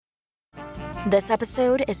This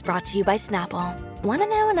episode is brought to you by Snapple. Want to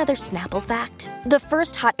know another Snapple fact? The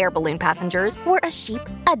first hot air balloon passengers were a sheep,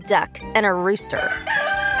 a duck, and a rooster.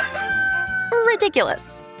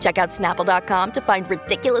 Ridiculous. Check out Snapple.com to find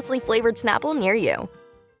ridiculously flavored Snapple near you.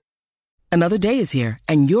 Another day is here,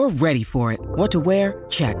 and you're ready for it. What to wear?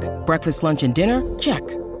 Check. Breakfast, lunch, and dinner? Check.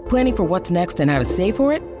 Planning for what's next and how to save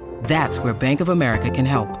for it? That's where Bank of America can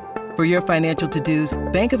help. For your financial to-dos,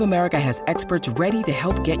 Bank of America has experts ready to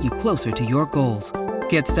help get you closer to your goals.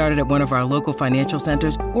 Get started at one of our local financial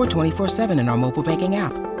centers or 24/7 in our mobile banking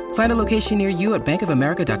app. Find a location near you at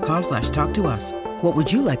bankofamerica.com/talktous. What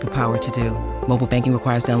would you like the power to do? Mobile banking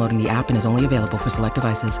requires downloading the app and is only available for select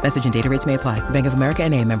devices. Message and data rates may apply. Bank of America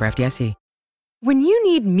N.A., member FDIC. When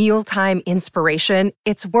you need mealtime inspiration,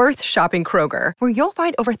 it's worth shopping Kroger, where you'll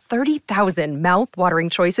find over 30,000 mouth-watering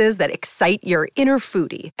choices that excite your inner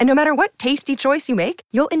foodie. And no matter what tasty choice you make,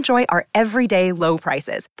 you'll enjoy our everyday low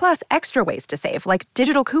prices, plus extra ways to save, like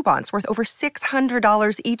digital coupons worth over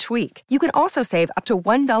 $600 each week. You can also save up to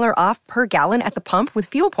 $1 off per gallon at the pump with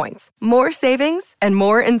fuel points. More savings and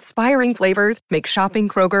more inspiring flavors make shopping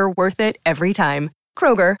Kroger worth it every time.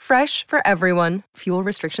 Kroger, fresh for everyone. Fuel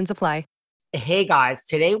restrictions apply. Hey guys,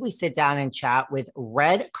 today we sit down and chat with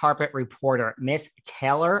red carpet reporter, Miss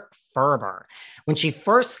Taylor Ferber. When she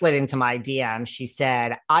first slid into my DM, she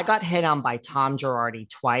said, I got hit on by Tom Girardi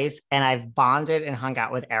twice, and I've bonded and hung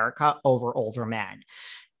out with Erica over older men.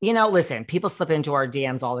 You know, listen, people slip into our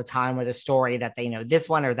DMs all the time with a story that they know this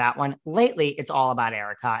one or that one. Lately, it's all about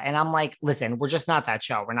Erica. And I'm like, listen, we're just not that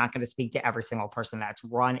show. We're not going to speak to every single person that's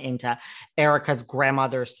run into Erica's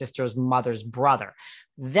grandmother's sister's mother's brother.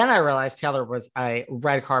 Then I realized Taylor was a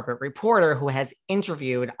red carpet reporter who has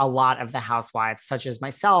interviewed a lot of the housewives, such as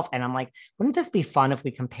myself. And I'm like, wouldn't this be fun if we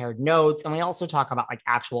compared notes? And we also talk about like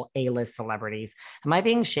actual A-list celebrities. Am I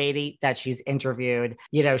being shady that she's interviewed?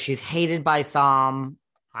 You know, she's hated by some.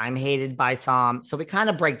 I'm hated by some. So we kind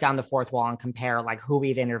of break down the fourth wall and compare like who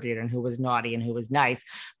we've interviewed and who was naughty and who was nice.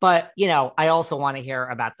 But, you know, I also want to hear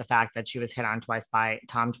about the fact that she was hit on twice by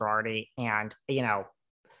Tom Girardi and, you know,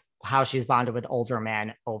 how she's bonded with older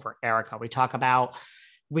men over Erica.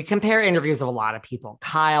 We compare interviews of a lot of people,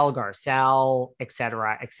 Kyle, Garcelle, et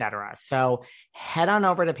cetera, et cetera. So head on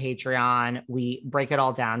over to Patreon. We break it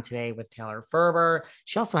all down today with Taylor Ferber.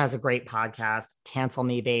 She also has a great podcast, Cancel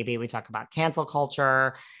Me, Baby. We talk about cancel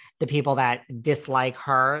culture, the people that dislike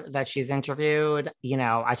her that she's interviewed. You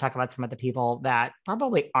know, I talk about some of the people that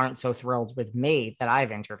probably aren't so thrilled with me that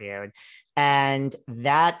I've interviewed. And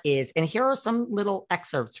here are some little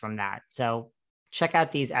excerpts from that. So check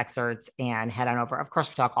out these excerpts and head on over. Of course,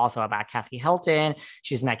 we talk also about Kathy Hilton.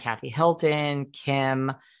 She's met Kathy Hilton,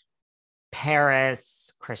 Kim,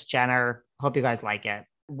 Paris, Kris Jenner. Hope you guys like it.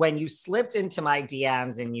 When you slipped into my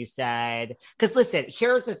DMs and you said, because listen,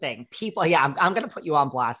 here's the thing. People, I'm going to put you on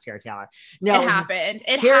blast here, Taylor. No, it happened.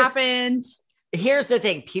 It happened. Here's the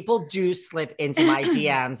thing. People do slip into my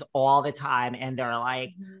DMs all the time. And they're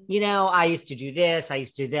like, you know, I used to do this. I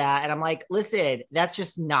used to do that. And I'm like, listen, that's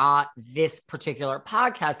just not this particular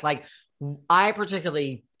podcast. Like, I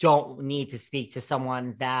particularly don't need to speak to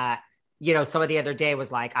someone that, you know, somebody the other day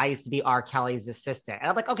was like, I used to be R. Kelly's assistant. And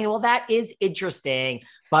I'm like, okay, well, that is interesting.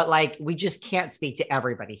 But like, we just can't speak to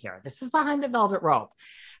everybody here. This is behind the velvet rope.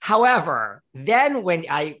 However, then when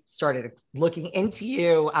I started looking into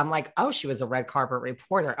you, I'm like, oh, she was a red carpet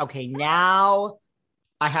reporter. Okay, now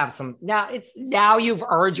I have some, now you've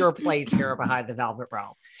earned your place here behind the velvet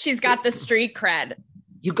rope. She's got the street cred.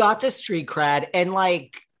 You got the street cred. And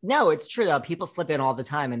like, no, it's true though. People slip in all the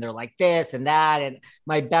time and they're like this and that. And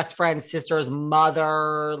my best friend's sister's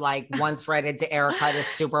mother, like once ran into Erica at a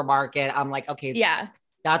supermarket. I'm like, okay, yeah,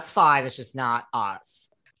 that's fine. It's just not us.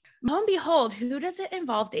 Lo and behold, who does it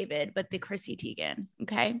involve, David, but the Chrissy Teigen?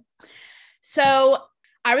 Okay. So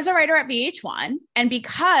I was a writer at VH1, and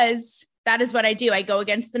because that is what I do, I go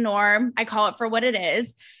against the norm. I call it for what it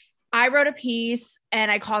is. I wrote a piece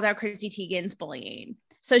and I called out Chrissy Teigen's bullying.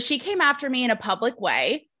 So she came after me in a public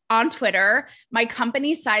way on Twitter. My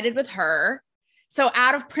company sided with her. So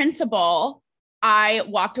out of principle, I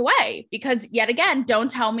walked away because yet again,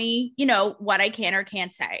 don't tell me, you know, what I can or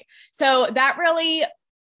can't say. So that really,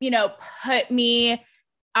 you know, put me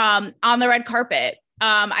on the red carpet.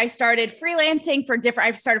 I started freelancing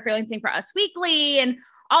for Us Weekly and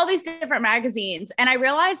all these different magazines. And I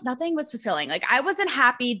realized nothing was fulfilling. Like I wasn't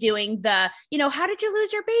happy doing the, you know, how did you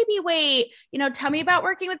lose your baby weight? You know, tell me about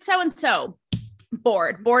working with so-and-so.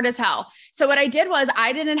 bored as hell. So what I did was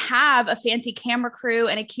I didn't have a fancy camera crew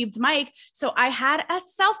and a cubed mic. So I had a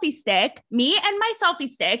selfie stick, me and my selfie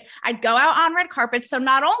stick. I'd go out on red carpets. So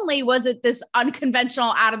not only was it this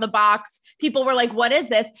unconventional out of the box, people were like, what is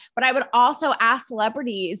this? But I would also ask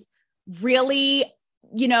celebrities really,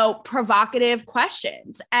 provocative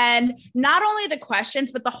questions. And not only the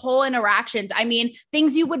questions, but the whole interactions. I mean,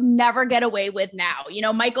 things you would never get away with now.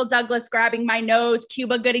 Michael Douglas grabbing my nose,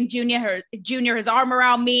 Cuba Gooding Jr., his arm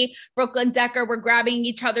around me, Brooklyn Decker, we're grabbing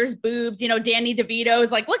each other's boobs. Danny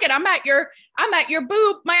DeVito's like, look I'm at your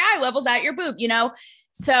boob. My eye level's at your boob,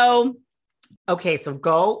 So. Okay. So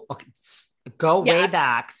go way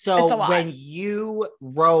back. So when you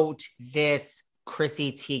wrote this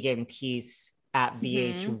Chrissy Teigen piece at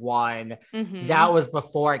VH1, that was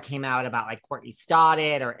before it came out about like Courtney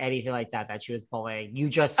Stodden or anything like that she was bullying. You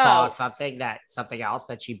just saw something else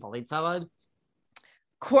that she bullied someone?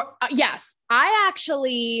 Yes. I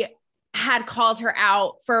actually had called her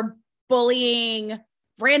out for bullying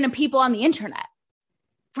random people on the internet.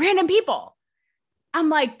 Random people. I'm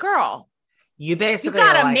like, girl, you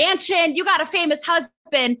got a mansion, you got a famous husband.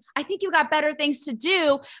 I think you got better things to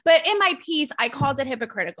do. But in my piece, I called it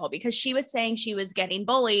hypocritical because she was saying she was getting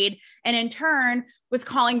bullied and in turn was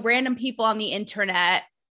calling random people on the internet.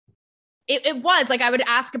 It was like, I would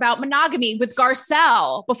ask about monogamy with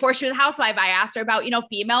Garcelle before she was a housewife. I asked her about,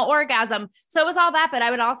 female orgasm. So it was all that, but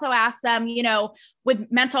I would also ask them, with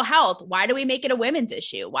mental health, why do we make it a women's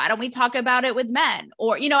issue? Why don't we talk about it with men?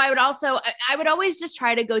 Or, I would always just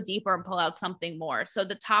try to go deeper and pull out something more. So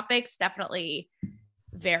the topics definitely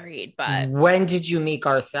varied, but. When did you meet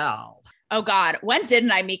Garcelle? Oh God, when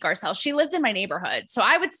didn't I meet Garcelle? She lived in my neighborhood. So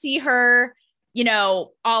I would see her,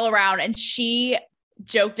 all around, and she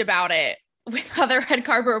joked about it with other red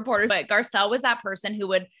carpet reporters. But Garcelle was that person who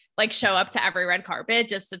would like show up to every red carpet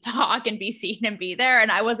just to talk and be seen and be there.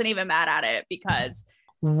 And I wasn't even mad at it because.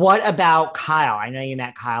 What about Kyle? I know you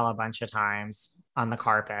met Kyle a bunch of times on the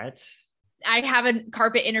carpet. I have a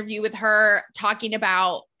carpet interview with her talking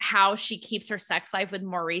about how she keeps her sex life with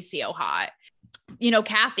Mauricio hot.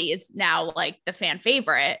 Kathy is now like the fan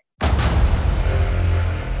favorite.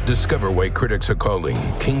 Discover why critics are calling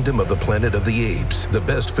Kingdom of the Planet of the Apes the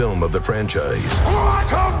best film of the franchise.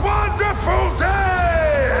 What a wonderful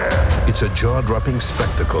day! It's a jaw-dropping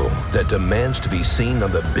spectacle that demands to be seen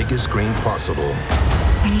on the biggest screen possible.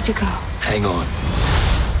 We need to go. Hang on.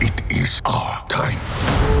 It is our time.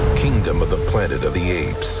 Kingdom of the Planet of the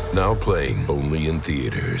Apes. Now playing only in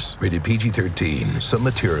theaters. Rated PG-13. Some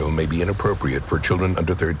material may be inappropriate for children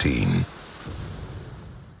under 13.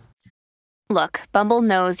 Look, Bumble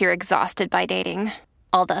knows you're exhausted by dating.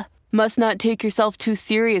 All the, must not take yourself too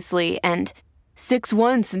seriously, and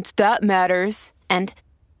 6'1" since that matters, and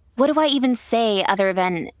what do I even say other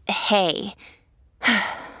than, hey?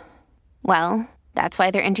 Well, that's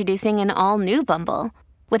why they're introducing an all-new Bumble,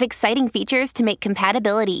 with exciting features to make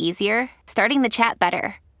compatibility easier, starting the chat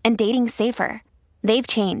better, and dating safer. They've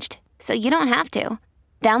changed, so you don't have to.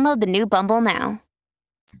 Download the new Bumble now.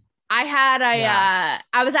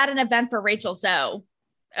 I was at an event for Rachel Zoe,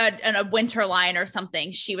 a winter line or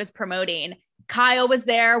something she was promoting. Kyle was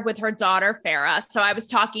there with her daughter, Farrah. So I was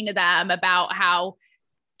talking to them about how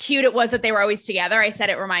cute it was that they were always together. I said,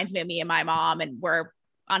 it reminds me of me and my mom, and we're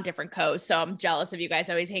on different coasts. So I'm jealous of you guys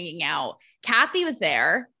always hanging out. Kathy was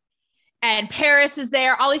there and Paris is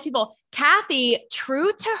there. All these people. Kathy,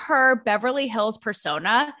 true to her Beverly Hills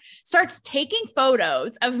persona, starts taking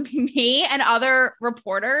photos of me and other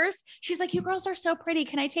reporters. She's like, you girls are so pretty.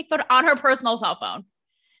 Can I take photo on her personal cell phone?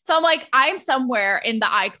 So I'm like, I'm somewhere in the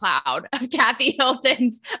iCloud of Kathy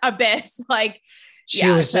Hilton's abyss. Like she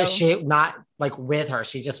not like with her.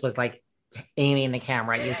 She just was like aiming the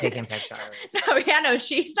camera at you, taking pictures. No,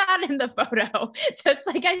 she's not in the photo. Just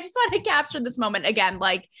like, I just want to capture this moment again.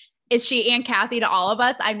 Like, is she Aunt Kathy to all of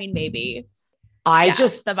us? I mean, maybe. I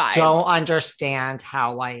just don't understand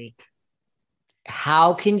how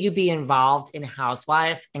can you be involved in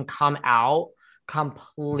Housewives and come out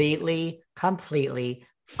completely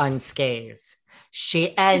unscathed?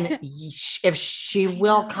 If she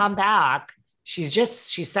will come back, she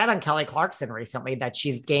said on Kelly Clarkson recently that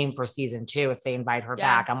she's game for season 2 if they invite her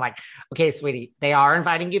back. I'm like, okay, sweetie, they are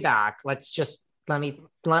inviting you back. Let's just let me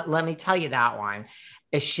tell you that one.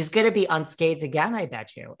 If she's going to be unscathed again, I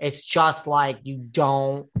bet you. It's just like, you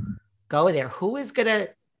don't go there. Who is going to,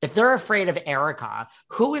 if they're afraid of Erica,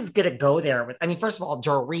 who is going to go there with, I mean, first of all,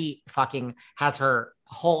 Dorit fucking has her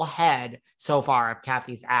whole head so far of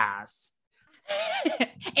Kathy's ass.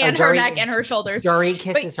 And her neck and her shoulders. Dorit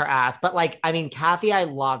kisses her ass. But like, I mean, Kathy, I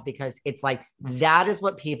love because it's like, that is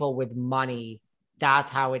what people with money that's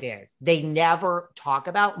how it is. They never talk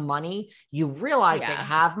about money. You realize they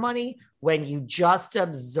have money when you just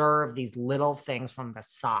observe these little things from the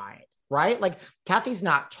side, right? Like Kathy's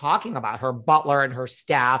not talking about her butler and her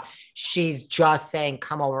staff. She's just saying,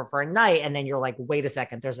 come over for a night. And then you're like, wait a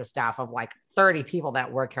second, there's a staff of like 30 people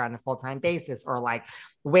that work here on a full-time basis. Or like,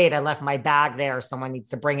 wait, I left my bag there. Someone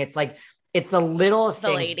needs to bring it. It's like, it's the little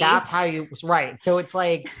things. That's how you, right. So it's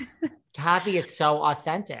like, Kathy is so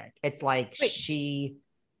authentic. It's like she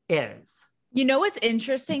is. You know what's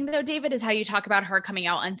interesting though, David, is how you talk about her coming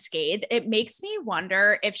out unscathed. It makes me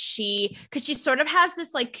wonder if because she sort of has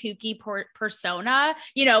this like kooky persona,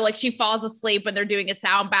 you know, like she falls asleep when they're doing a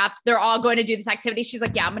sound bath. They're all going to do this activity. She's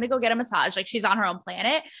like, yeah, I'm going to go get a massage. Like she's on her own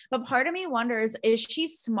planet. But part of me wonders, is she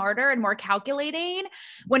smarter and more calculating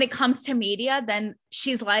when it comes to media than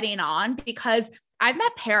she's letting on? Because I've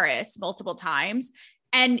met Paris multiple times.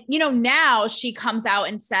 And, you know, now she comes out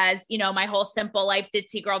and says, you know, my whole Simple Life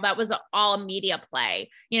ditzy girl, that was all a media play.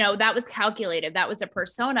 You know, that was calculated. That was a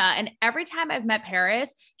persona. And every time I've met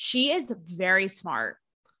Paris, she is very smart.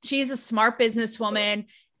 She's a smart businesswoman.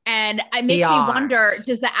 And it makes me wonder,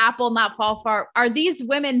 does the apple not fall far? Are these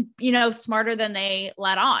women, you know, smarter than they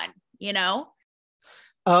let on, you know?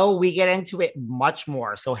 Oh, we get into it much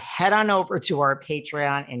more. So head on over to our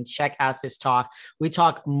Patreon and check out this talk. We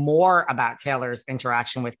talk more about Taylor's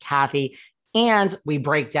interaction with Kathy, and we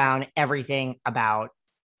break down everything about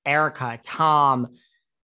Erika, Tom,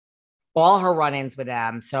 all her run-ins with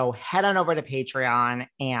them. So head on over to Patreon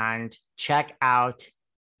and check out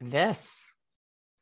this.